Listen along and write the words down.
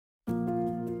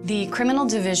The Criminal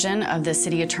Division of the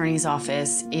City Attorney's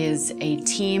Office is a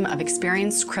team of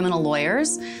experienced criminal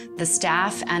lawyers, the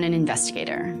staff, and an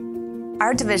investigator.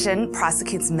 Our division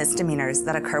prosecutes misdemeanors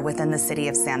that occur within the city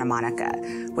of Santa Monica.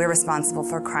 We're responsible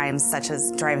for crimes such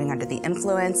as driving under the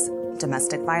influence,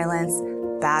 domestic violence,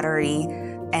 battery,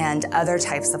 and other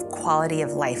types of quality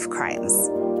of life crimes.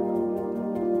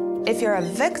 If you're a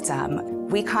victim,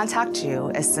 we contact you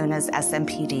as soon as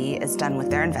SMPD is done with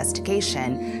their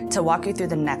investigation to walk you through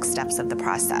the next steps of the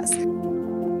process.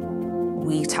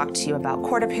 We talk to you about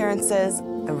court appearances,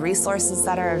 the resources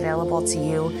that are available to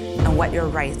you, and what your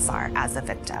rights are as a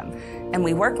victim. And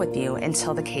we work with you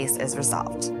until the case is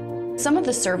resolved. Some of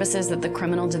the services that the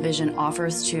Criminal Division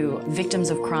offers to victims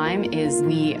of crime is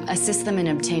we assist them in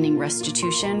obtaining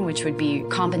restitution, which would be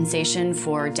compensation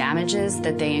for damages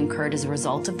that they incurred as a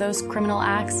result of those criminal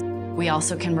acts. We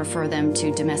also can refer them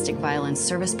to domestic violence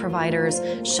service providers,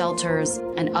 shelters,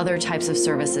 and other types of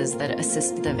services that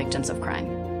assist the victims of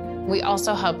crime. We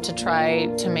also help to try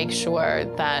to make sure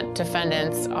that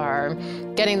defendants are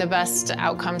getting the best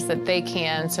outcomes that they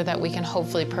can so that we can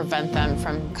hopefully prevent them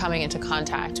from coming into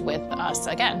contact with us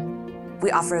again.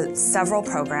 We offer several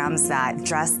programs that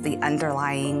address the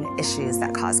underlying issues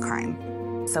that cause crime.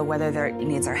 So whether their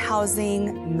needs are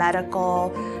housing, medical,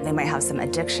 they might have some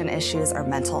addiction issues or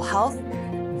mental health,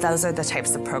 those are the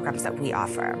types of programs that we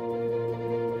offer.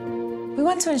 We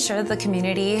want to ensure that the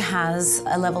community has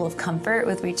a level of comfort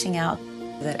with reaching out,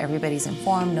 that everybody's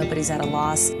informed, nobody's at a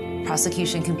loss.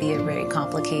 Prosecution can be a very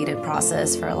complicated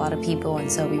process for a lot of people, and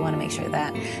so we want to make sure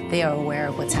that they are aware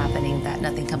of what's happening, that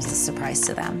nothing comes as a surprise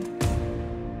to them.